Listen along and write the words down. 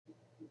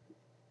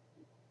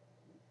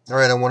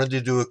Alright, I wanted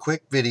to do a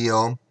quick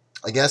video.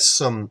 I guess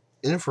some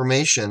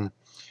information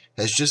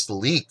has just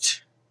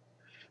leaked.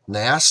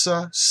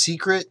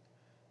 Secret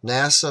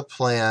NASA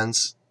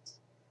plans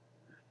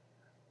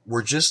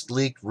were just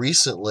leaked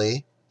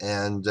recently,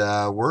 and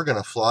we're going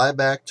to fly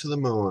back to the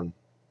moon.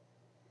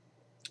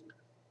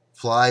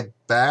 Fly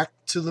back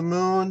to the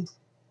moon?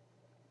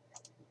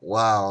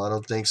 Wow, I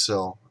don't think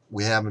so.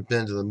 We haven't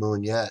been to the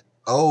moon yet.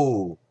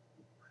 Oh,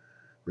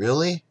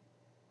 really?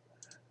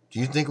 Do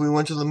you think we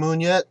went to the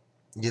moon yet?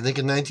 Do you think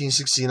in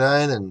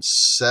 1969 and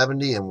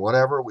 70 and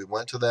whatever we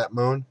went to that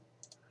moon?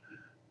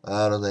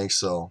 I don't think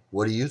so.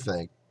 What do you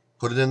think?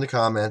 Put it in the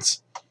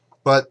comments.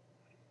 But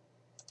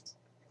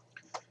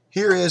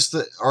here is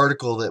the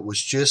article that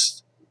was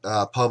just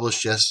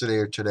published yesterday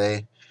or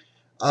today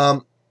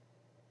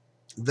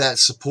that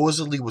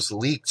supposedly was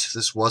leaked.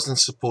 This wasn't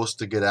supposed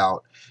to get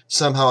out.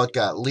 Somehow it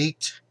got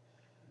leaked.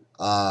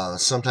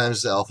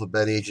 Sometimes the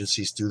alphabet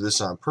agencies do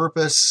this on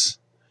purpose.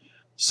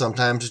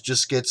 Sometimes it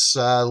just gets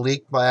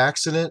leaked by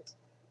accident.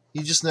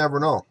 You just never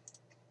know.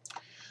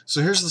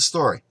 So here's the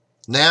story.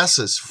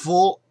 NASA's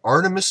full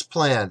Artemis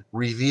plan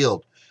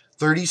revealed.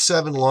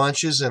 37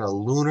 launches and a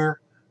lunar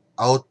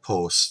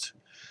outpost.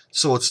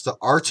 So it's the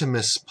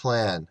Artemis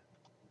plan.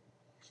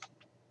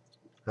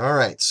 All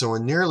right, so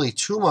in nearly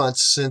 2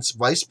 months since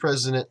Vice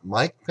President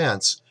Mike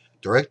Pence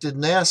directed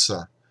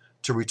NASA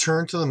to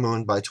return to the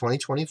moon by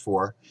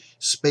 2024,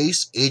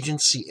 space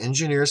agency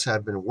engineers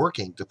have been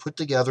working to put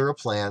together a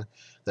plan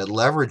that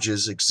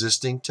leverages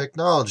existing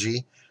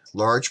technology,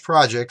 large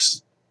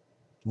projects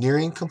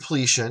nearing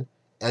completion,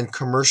 and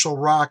commercial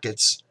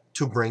rockets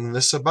to bring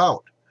this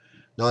about.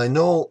 Now, I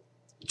know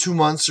 2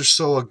 months or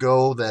so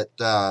ago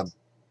that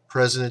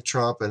President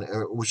Trump, and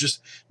it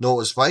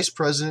was Vice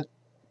President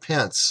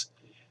Pence,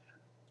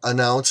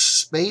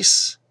 announced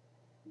Space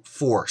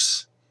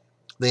Force.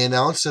 They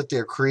announced that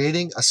they're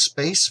creating a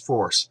Space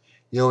Force.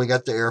 You know, we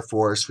got the Air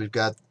Force, we've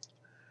got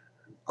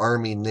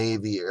Army,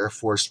 Navy, Air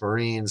Force,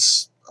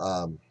 Marines,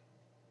 and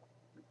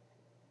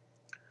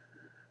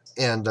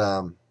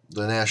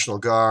the National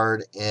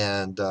Guard,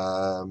 and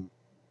I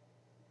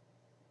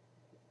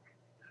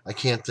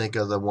can't think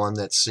of the one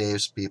that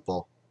saves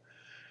people.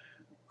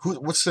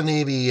 What's the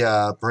Navy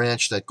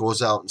branch that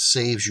goes out and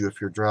saves you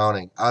if you're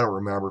drowning? I don't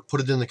remember.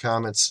 Put it in the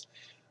comments.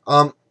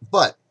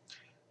 But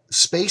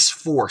Space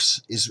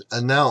Force is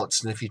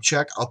announced, and if you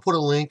check, I'll put a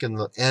link in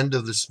the end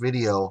of this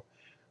video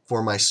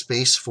for my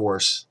Space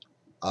Force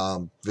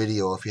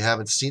video. If you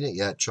haven't seen it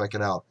yet, check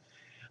it out.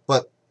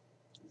 But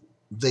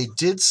they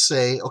did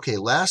say, okay,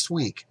 last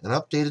week, an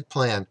updated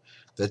plan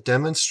that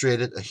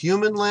demonstrated a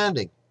human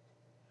landing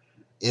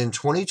in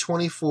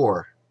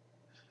 2024,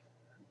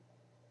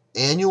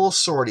 annual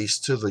sorties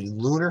to the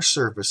lunar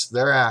surface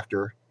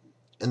thereafter,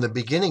 and the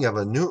beginning of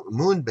a new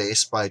moon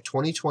base by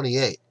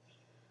 2028.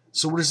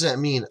 So what does that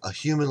mean, a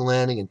human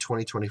landing in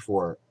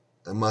 2024?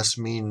 It must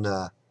mean,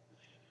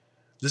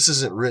 this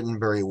isn't written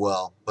very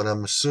well, but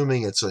I'm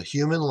assuming it's a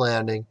human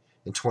landing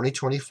in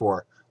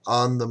 2024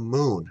 on the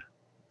moon.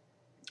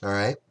 All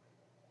right?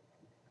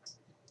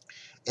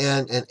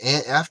 And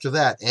after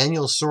that,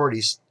 annual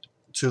sorties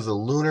to the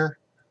lunar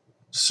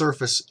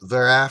surface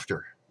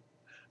thereafter.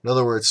 In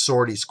other words,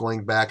 sorties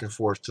going back and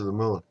forth to the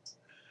moon.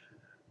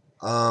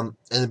 And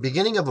the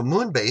beginning of a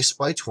moon base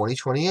by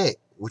 2028,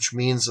 which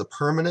means a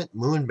permanent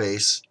moon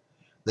base.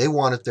 They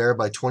want it there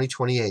by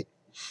 2028.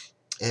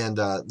 And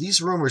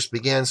these rumors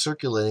began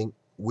circulating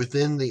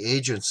within the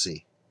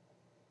agency.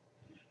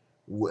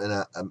 And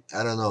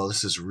I don't know,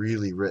 this is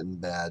really written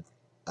bad.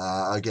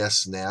 I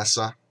guess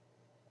NASA,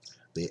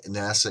 the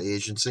NASA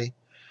agency.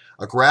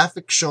 A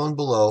graphic shown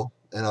below,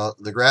 and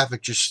the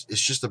graphic is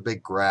just a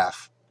big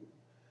graph.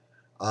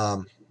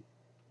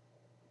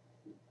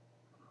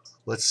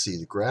 Let's see,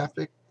 the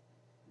graphic.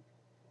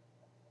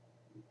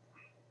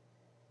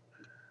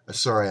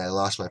 Sorry, I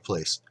lost my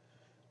place.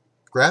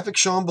 Graphic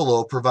shown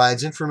below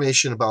provides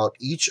information about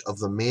each of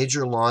the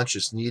major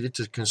launches needed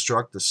to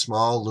construct the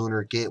small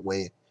lunar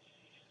gateway.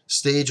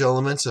 Stage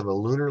elements of a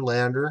lunar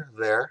lander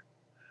there.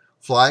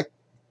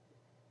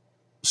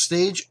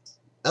 Stage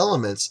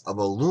elements of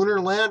a lunar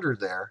lander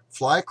there.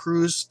 Fly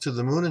crews to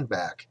the moon and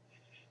back.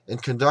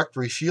 And conduct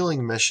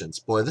refueling missions.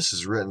 Boy, this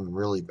is written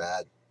really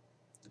bad.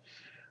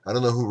 I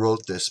don't know who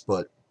wrote this,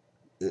 but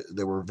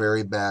they were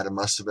very bad. It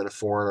must have been a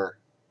foreigner.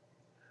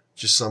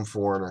 Just some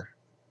foreigner.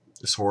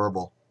 It's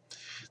horrible.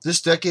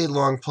 This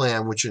decade-long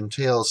plan, which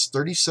entails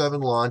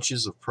 37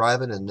 launches of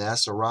private and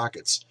NASA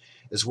rockets,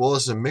 as well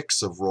as a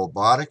mix of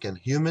robotic and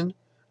human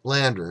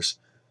landers,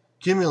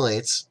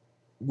 culminates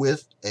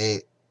with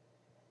a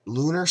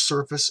lunar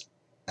surface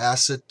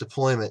asset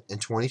deployment in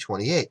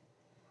 2028,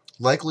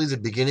 likely the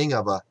beginning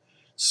of a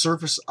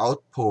surface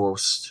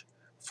outpost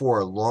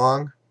for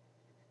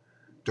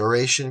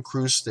long-duration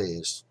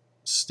cruise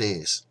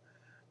stays.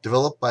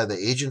 Developed by the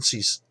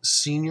agency's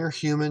senior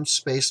human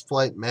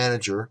spaceflight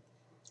manager,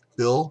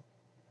 Bill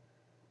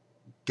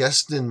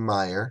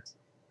Gestenmeyer,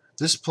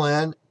 this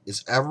plan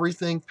is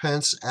everything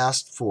Pence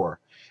asked for: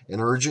 an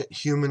urgent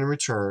human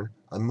return,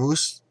 a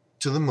moose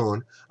to the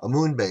moon, a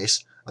moon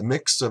base, a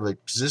mix of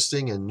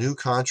existing and new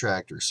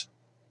contractors.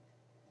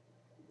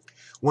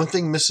 One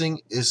thing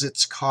missing is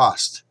its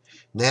cost.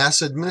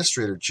 NASA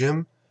Administrator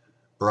Jim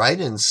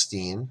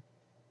Bridenstine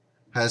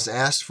has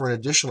asked for an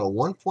additional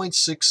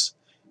 $1.6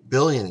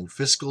 billion in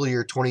fiscal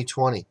year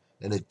 2020,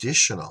 an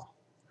additional,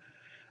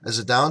 as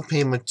a down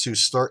payment to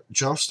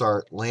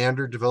jumpstart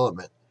lander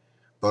development.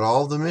 But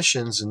all the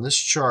missions in this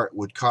chart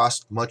would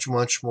cost much,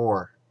 much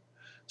more.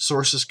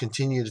 Sources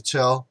continue to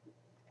tell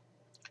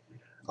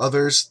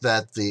others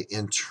that the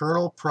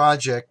internal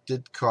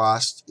projected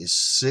cost is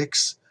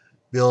 $6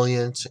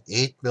 billion to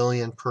 $8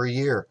 billion per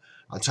year,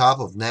 on top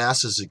of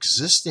NASA's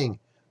existing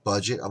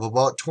budget of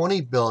about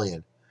 $20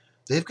 billion.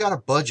 They've got a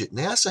budget.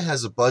 NASA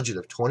has a budget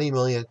of $20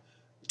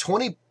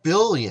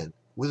 billion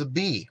with a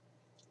B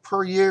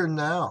per year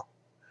now.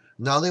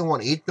 Now they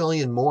want $8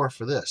 billion more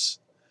for this.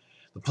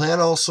 The plan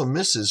also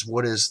misses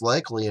what is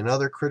likely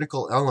another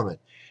critical element.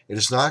 It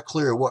is not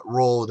clear what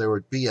role there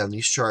would be on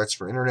these charts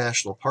for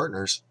international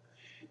partners,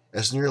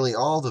 as nearly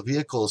all the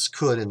vehicles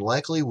could and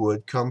likely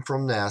would come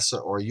from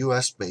NASA or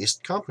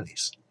US-based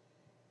companies.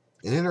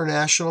 An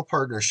international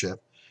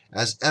partnership,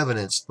 as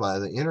evidenced by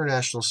the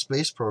International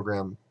Space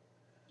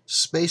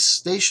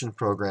Station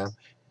Program,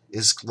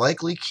 is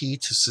likely key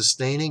to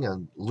sustaining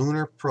a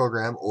lunar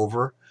program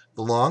over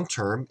the long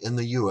term in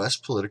the US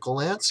political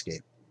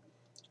landscape.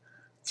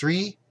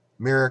 3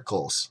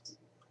 miracles.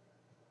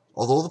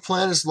 Although the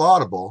plan is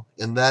laudable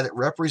in that it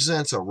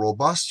represents a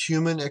robust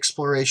human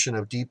exploration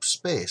of deep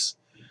space,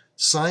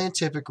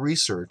 scientific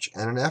research,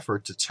 and an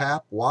effort to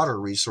tap water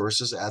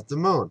resources at the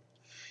moon,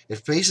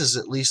 it faces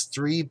at least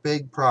 3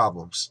 big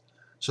problems.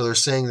 So they're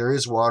saying there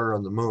is water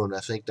on the moon.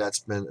 I think that's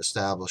been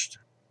established.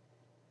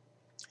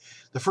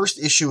 The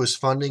first issue is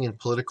funding and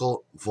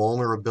political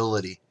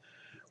vulnerability.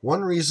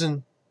 One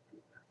reason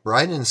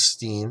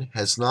Bridenstine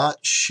has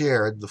not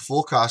shared the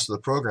full cost of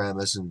the program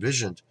as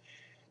envisioned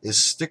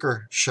is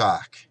sticker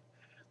shock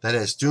that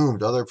has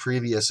doomed other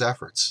previous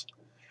efforts.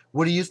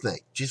 What do you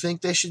think? Do you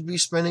think they should be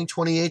spending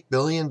 $28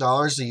 billion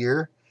a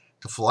year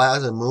to fly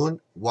to the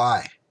moon?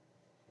 Why?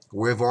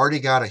 We've already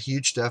got a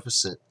huge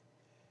deficit.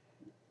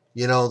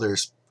 You know,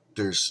 there's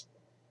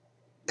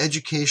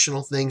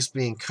educational things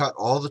being cut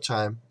all the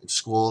time in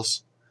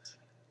schools.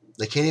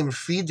 They can't even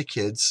feed the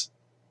kids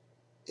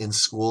in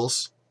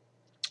schools.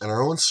 In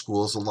our own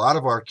schools, a lot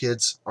of our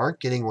kids aren't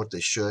getting what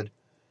they should.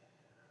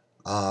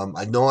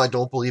 I know I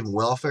don't believe in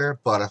welfare,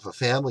 but if a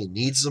family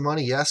needs the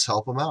money, yes,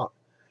 help them out.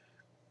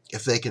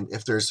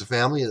 If there's a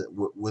family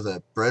with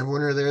a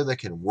breadwinner there that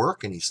can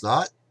work and he's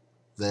not,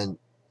 then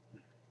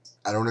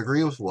I don't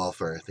agree with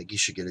welfare. I think he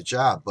should get a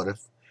job. But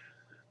if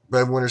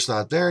breadwinner's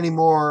not there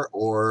anymore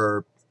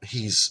or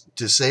he's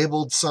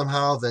disabled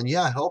somehow, then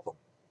yeah, help him.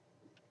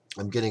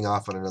 I'm getting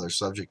off on another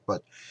subject,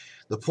 but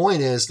the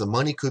point is the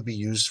money could be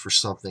used for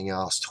something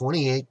else.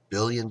 $28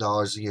 billion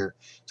a year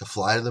to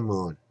fly to the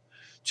moon.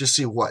 Just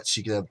see what? So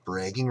you can have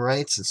bragging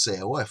rights and say,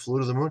 oh, I flew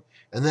to the moon.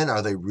 And then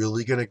are they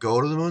really going to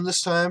go to the moon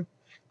this time?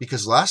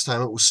 Because last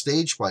time it was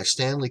staged by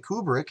Stanley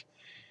Kubrick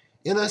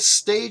in a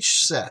stage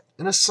set,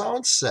 in a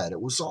sound set.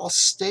 It was all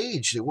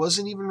staged. It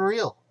wasn't even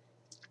real.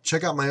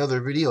 Check out my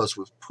other videos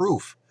with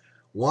proof,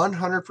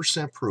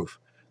 100% proof,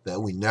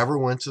 that we never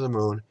went to the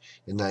moon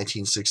in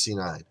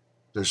 1969.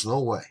 There's no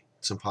way.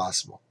 It's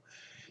impossible.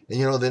 And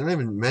you know, they don't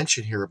even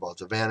mention here about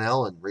the Van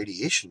Allen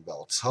radiation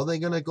belts. How are they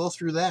going to go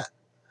through that?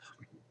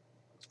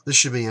 This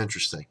should be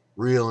interesting.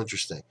 Real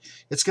interesting.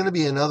 It's going to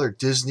be another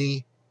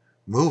Disney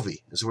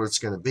movie is what it's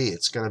going to be.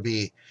 It's going to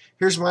be,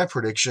 here's my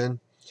prediction.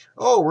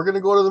 Oh, we're going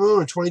to go to the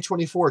moon in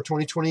 2024,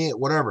 2028,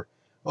 whatever.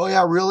 Oh,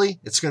 yeah, really?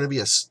 It's going to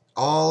be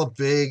all a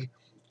big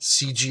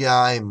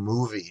CGI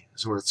movie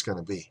is what it's going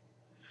to be.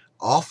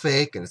 All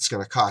fake, and it's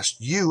going to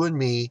cost you and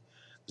me,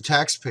 the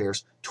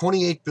taxpayers,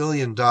 $28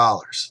 billion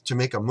to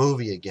make a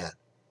movie again.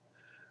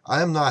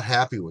 I am not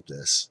happy with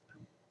this.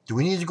 Do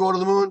we need to go to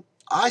the moon?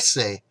 I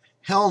say,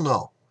 hell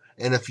no.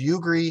 And if you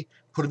agree,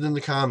 put it in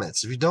the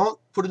comments. If you don't,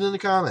 put it in the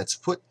comments.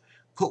 Put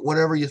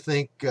whatever you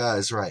think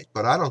is right.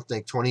 But I don't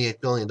think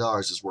 $28 billion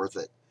is worth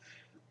it.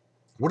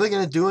 What are they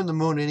going to do in the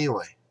moon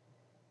anyway?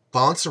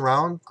 Bounce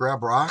around?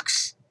 Grab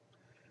rocks?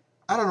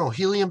 I don't know.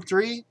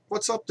 Helium-3?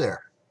 What's up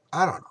there?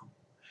 I don't know.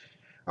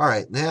 All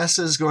right,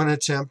 NASA is going to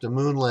attempt a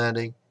moon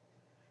landing.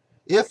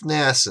 If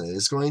NASA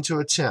is going to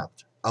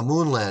attempt a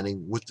moon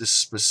landing with this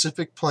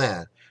specific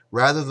plan,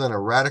 rather than a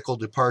radical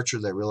departure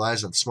that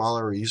relies on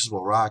smaller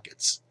reusable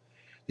rockets,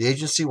 the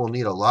agency will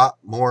need a lot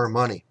more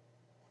money.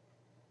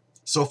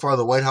 So far,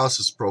 the White House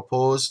has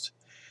proposed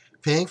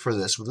paying for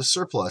this with a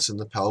surplus in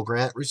the Pell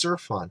Grant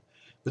Reserve Fund,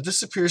 but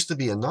this appears to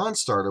be a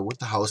non-starter with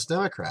the House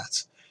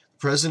Democrats. The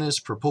president is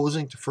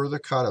proposing to further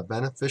cut a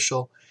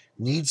beneficial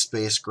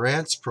needs-based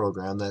grants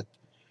program that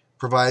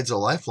provides a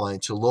lifeline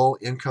to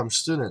low-income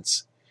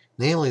students,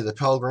 namely the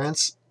Pell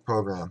Grants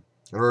program,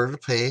 in order to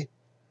pay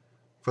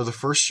for the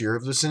first year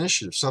of this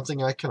initiative,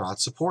 something I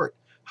cannot support.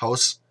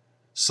 House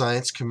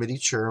Science Committee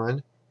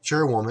Chairwoman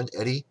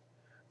Eddie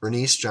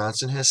Bernice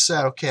Johnson has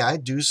said, okay, I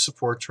do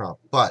support Trump,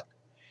 but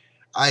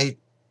I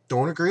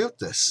don't agree with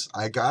this.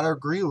 I got to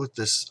agree with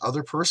this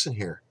other person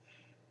here.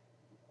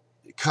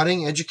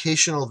 cutting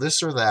educational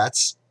this or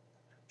that's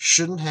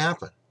shouldn't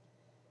happen.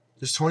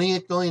 There's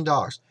 $28 billion.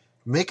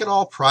 Make it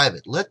all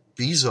private. Let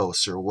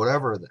Bezos or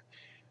whatever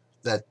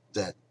that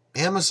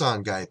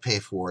Amazon guy pay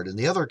for it, and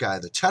the other guy,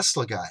 the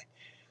Tesla guy.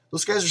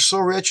 Those guys are so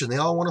rich and they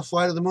all want to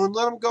fly to the moon.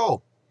 Let them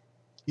go.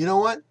 You know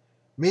what?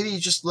 Maybe you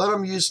just let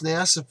them use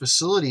NASA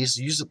facilities,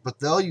 use it, but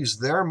they'll use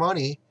their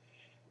money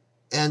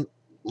and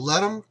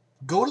let them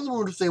go to the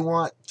moon if they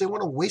want. If they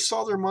want to waste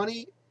all their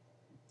money,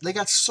 they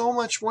got so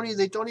much money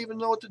they don't even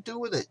know what to do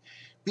with it.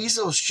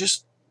 Bezos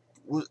just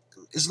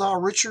is now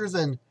richer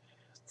than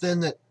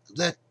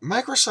that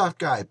Microsoft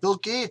guy, Bill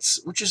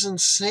Gates, which is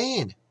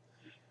insane.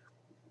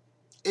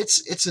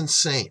 It's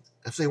insane.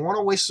 If they want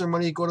to waste their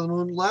money to go to the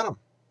moon, let them.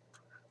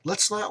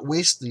 Let's not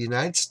waste the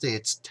United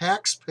States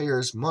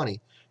taxpayers'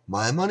 money,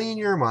 my money and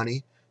your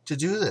money, to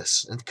do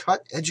this and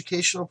cut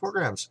educational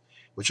programs,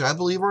 which I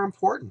believe are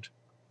important.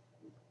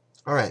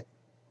 All right.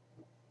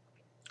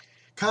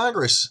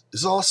 Congress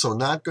is also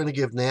not going to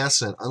give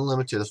NASA an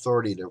unlimited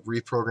authority to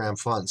reprogram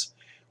funds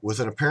with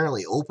an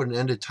apparently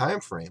open-ended time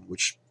frame,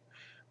 which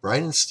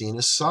Bridenstine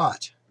has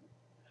sought.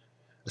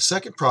 A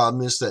second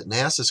problem is that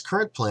NASA's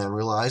current plan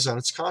relies on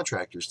its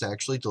contractors to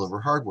actually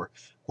deliver hardware.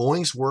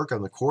 Boeing's work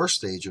on the core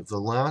stage of the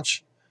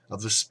launch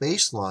of the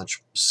Space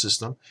Launch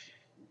System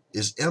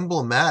is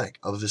emblematic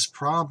of this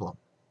problem.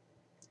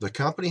 The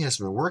company has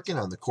been working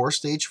on the core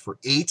stage for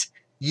 8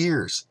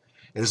 years.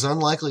 It is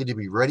unlikely to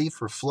be ready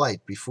for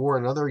flight before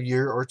another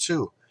year or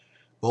two.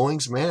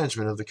 Boeing's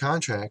management of the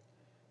contract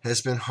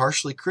has been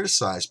harshly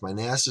criticized by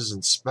NASA's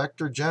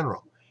Inspector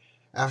General.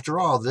 After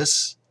all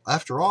this,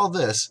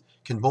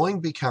 can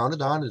Boeing be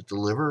counted on to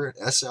deliver an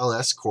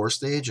SLS core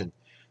stage in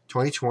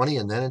 2020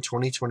 and then in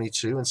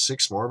 2022 and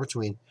 6 more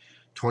between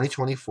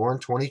 2024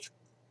 and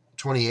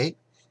 2028?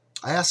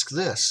 I ask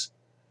this.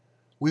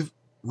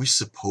 We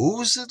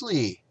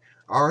supposedly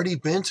already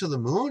been to the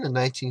moon in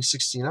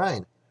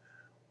 1969.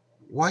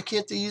 Why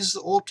can't they use the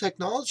old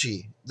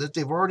technology that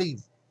they've already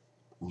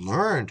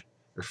learned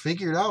or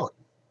figured out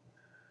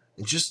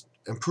and just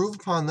improve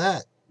upon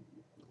that?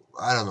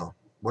 I don't know.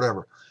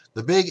 Whatever.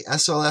 The big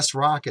SLS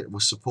rocket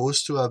was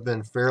supposed to have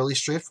been fairly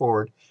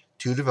straightforward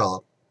to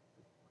develop,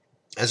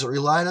 as it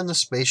relied on the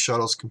space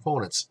shuttle's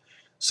components,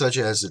 such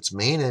as its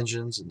main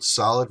engines and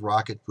solid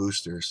rocket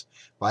boosters.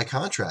 By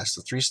contrast,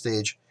 the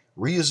 3-stage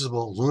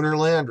reusable lunar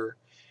lander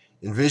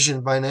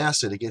envisioned by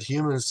NASA to get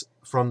humans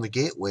from the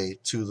Gateway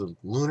to the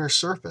lunar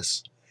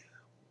surface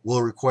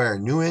will require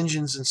new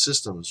engines and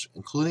systems,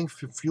 including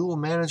fuel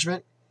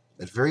management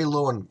at very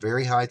low and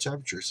very high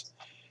temperatures.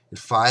 In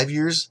 5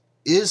 years,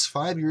 is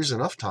 5 years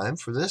enough time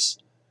for this?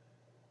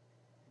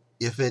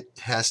 If it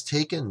has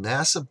taken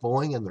NASA,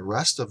 Boeing, and the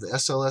rest of the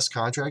SLS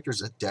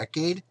contractors a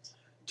decade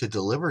to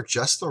deliver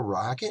just the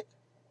rocket?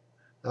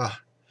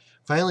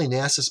 Finally,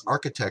 NASA's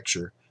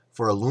architecture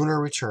for a lunar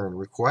return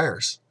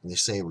requires, and they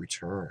say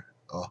return,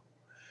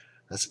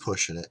 that's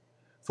pushing it,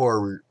 for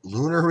a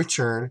lunar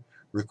return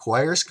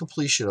requires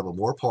completion of a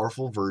more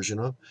powerful version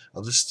of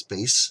the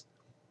space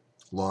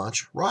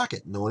launch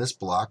rocket, known as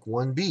Block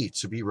 1B,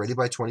 to be ready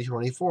by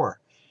 2024.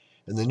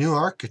 In the new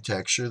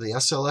architecture, the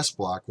SLS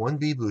Block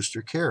 1B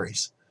booster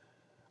carries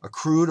a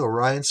crewed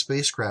Orion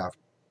spacecraft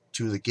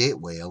to the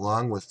Gateway,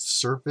 along with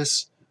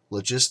surface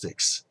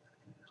logistics,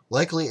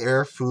 likely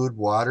air, food,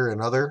 water,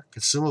 and other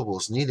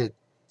consumables needed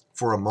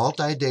for a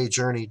multi-day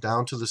journey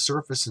down to the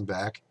surface and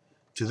back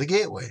to the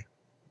Gateway.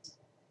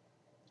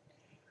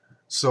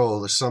 So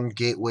there's some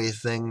gateway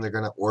thing, they're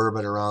going to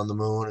orbit around the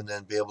moon and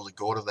then be able to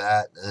go to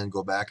that and then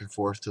go back and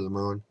forth to the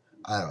moon.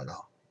 I don't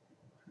know.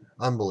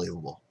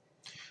 Unbelievable.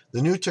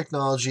 The new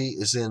technology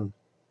is in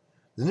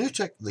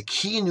the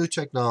key new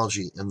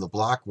technology in the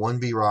Block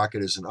 1B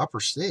rocket is an upper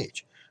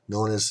stage,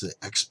 known as the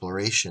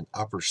Exploration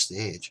Upper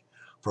Stage,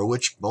 for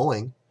which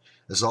Boeing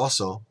is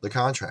also the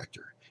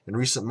contractor. In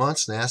recent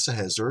months, NASA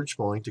has urged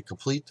Boeing to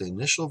complete the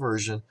initial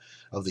version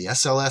of the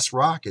SLS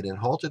rocket and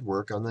halted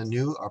work on the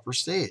new upper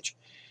stage.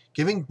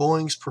 Given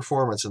Boeing's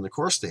performance in the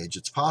core stage,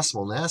 it's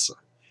possible NASA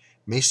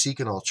may seek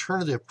an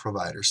alternative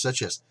provider,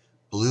 such as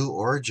Blue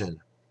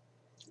Origin,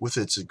 with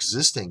its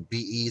existing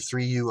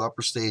BE-3U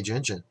upper stage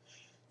engine,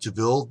 to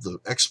build the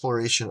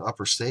Exploration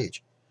upper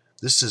stage.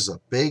 This is a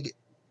big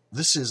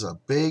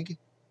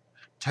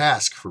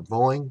task for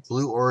Boeing,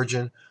 Blue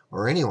Origin,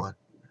 or anyone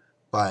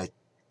by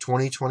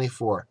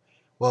 2024.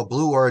 Well,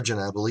 Blue Origin,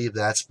 I believe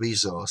that's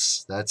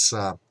Bezos. That's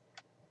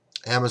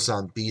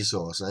Amazon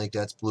Bezos. I think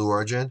that's Blue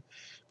Origin.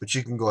 But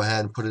you can go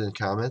ahead and put it in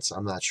comments.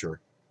 I'm not sure.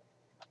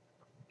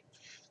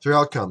 3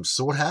 outcomes.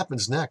 So what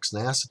happens next?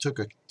 NASA took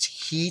a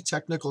key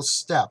technical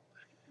step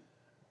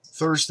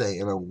Thursday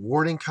in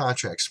awarding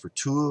contracts for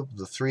 2 of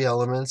the 3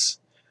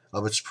 elements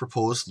of its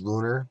proposed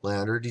lunar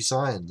lander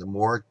design. The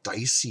more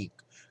dicey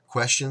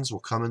questions will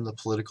come in the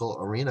political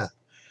arena.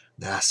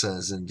 NASA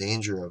is in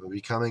danger of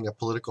becoming a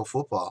political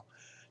football.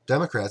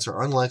 Democrats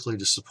are unlikely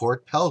to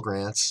support Pell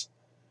Grants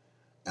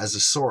as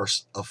a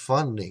source of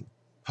funding.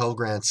 Pell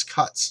Grants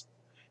cuts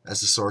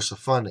as a source of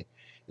funding.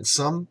 And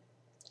some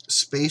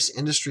space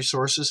industry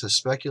sources have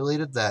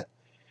speculated that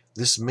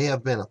This may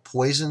have been a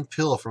poison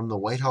pill from the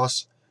White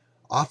House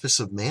Office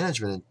of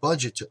Management and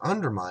Budget to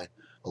undermine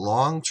a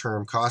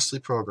long-term costly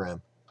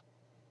program.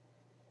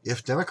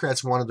 If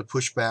Democrats wanted to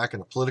push back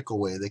in a political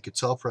way, they could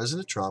tell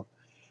President Trump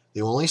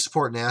they will only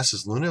support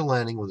NASA's lunar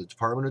landing with the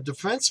Department of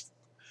Defense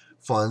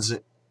funds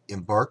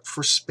embarked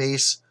for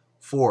Space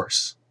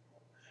Force.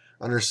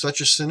 Under such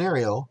a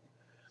scenario,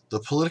 the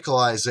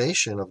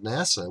politicalization of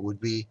NASA would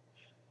be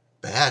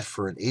bad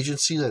for an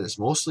agency that has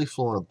mostly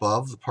flown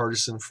above the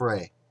partisan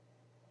fray.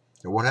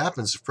 And what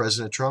happens if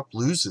President Trump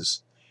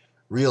loses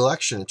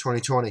re-election in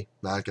 2020?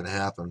 Not going to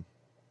happen.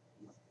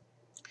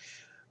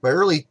 By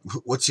early,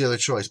 what's the other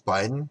choice?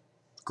 Biden?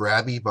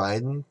 Grabby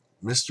Biden?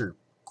 Mr.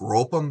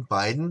 Gropem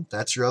Biden?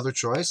 That's your other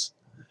choice?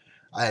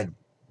 I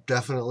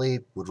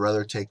definitely would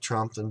rather take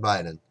Trump than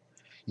Biden.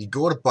 You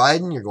go to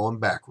Biden, you're going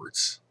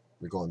backwards.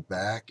 You're going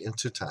back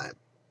into time.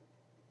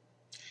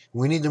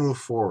 We need to move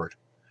forward.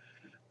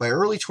 By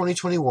early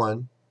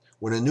 2021,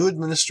 when a new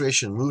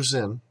administration moves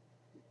in,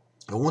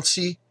 I won't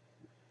see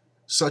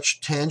such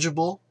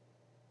tangible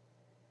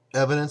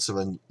evidence of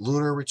a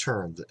lunar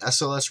return. The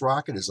SLS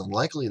rocket is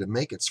unlikely to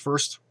make its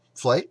first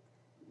flight.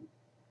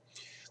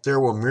 There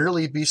will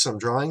merely be some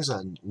drawings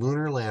on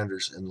lunar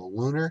landers, and the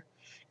lunar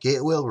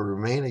gateway will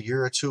remain a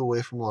year or two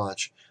away from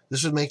launch.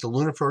 This would make the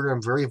lunar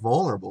program very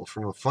vulnerable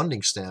from a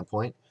funding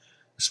standpoint,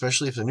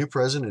 especially if the new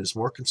president is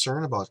more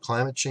concerned about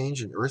climate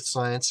change and earth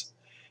science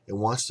and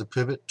wants to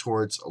pivot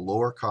towards a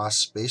lower-cost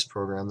space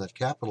program that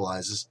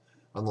capitalizes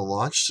on the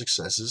launch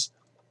successes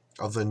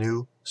of the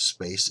new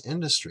space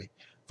industry.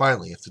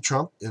 Finally, if the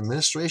Trump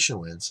administration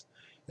wins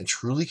and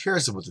truly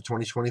cares about the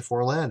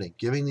 2024 landing,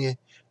 given the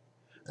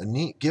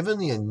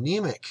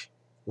anemic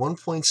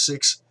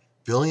 $1.6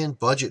 billion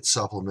budget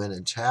supplement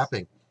and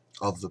tapping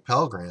of the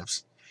Pell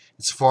Grants,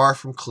 it's far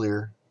from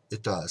clear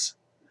it does.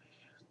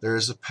 There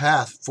is a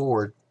path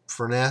forward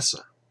for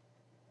NASA.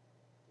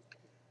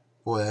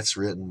 Boy, that's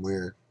written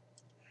weird.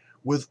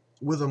 With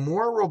a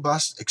more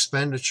robust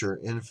expenditure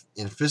in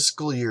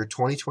fiscal year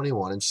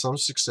 2021 and some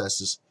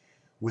successes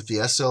with the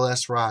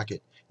SLS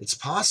rocket, it's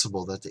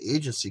possible that the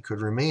agency could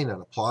remain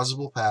on a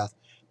plausible path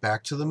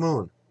back to the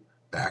moon.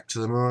 Back to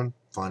the moon?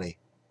 Funny.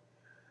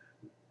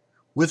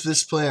 With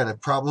this plan,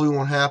 it probably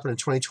won't happen in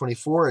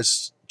 2024,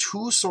 as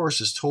two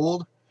sources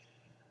told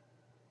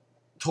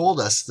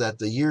us that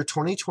the year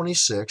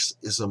 2026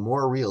 is a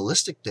more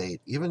realistic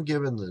date, even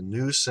given the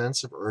new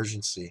sense of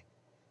urgency.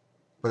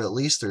 But at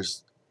least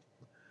there's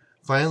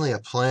finally a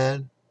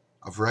plan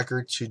of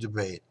record to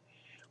debate.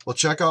 Well,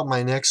 check out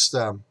my next,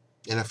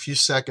 in a few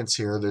seconds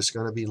here, there's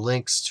going to be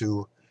links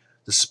to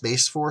the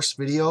Space Force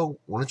video.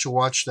 Why don't you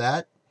watch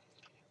that?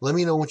 Let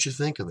me know what you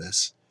think of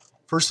this.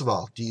 First of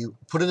all,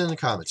 put it in the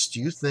comments. Do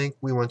you think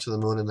we went to the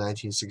moon in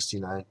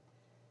 1969?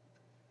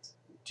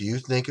 Do you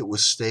think it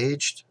was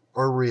staged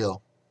or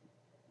real?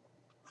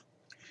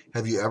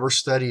 Have you ever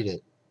studied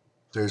it?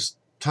 There's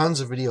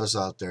tons of videos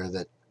out there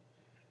that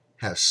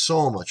have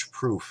so much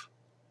proof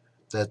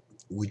that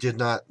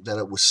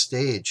it was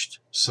staged.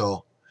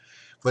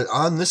 But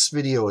on this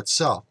video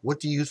itself, what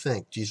do you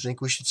think? Do you think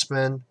we should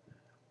spend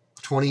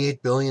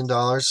 $28 billion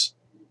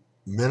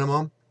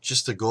minimum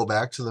just to go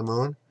back to the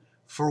moon?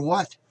 For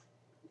what?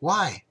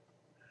 Why?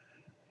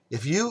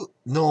 If you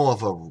know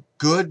of a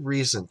good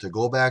reason to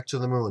go back to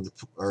the moon,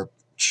 or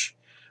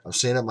I'm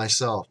saying it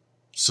myself,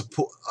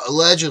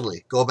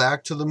 allegedly go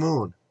back to the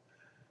moon.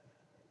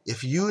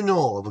 If you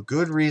know of a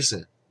good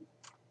reason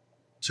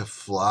to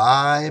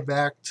fly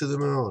back to the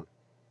moon,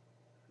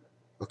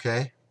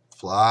 okay,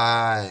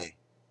 fly,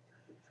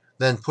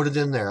 then put it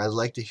in there. I'd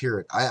like to hear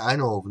it. I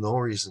know of no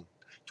reason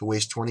to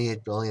waste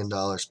 $28 billion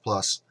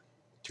plus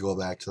to go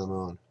back to the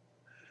moon.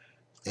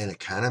 And it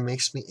kind of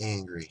makes me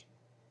angry.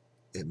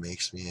 It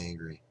makes me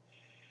angry.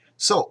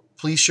 So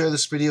please share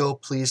this video.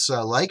 Please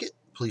like it.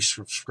 Please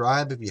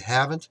subscribe if you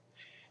haven't.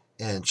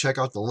 And check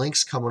out the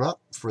links coming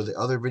up for the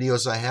other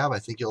videos I have. I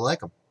think you'll like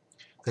them.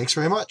 Thanks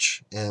very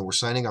much. And we're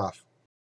signing off.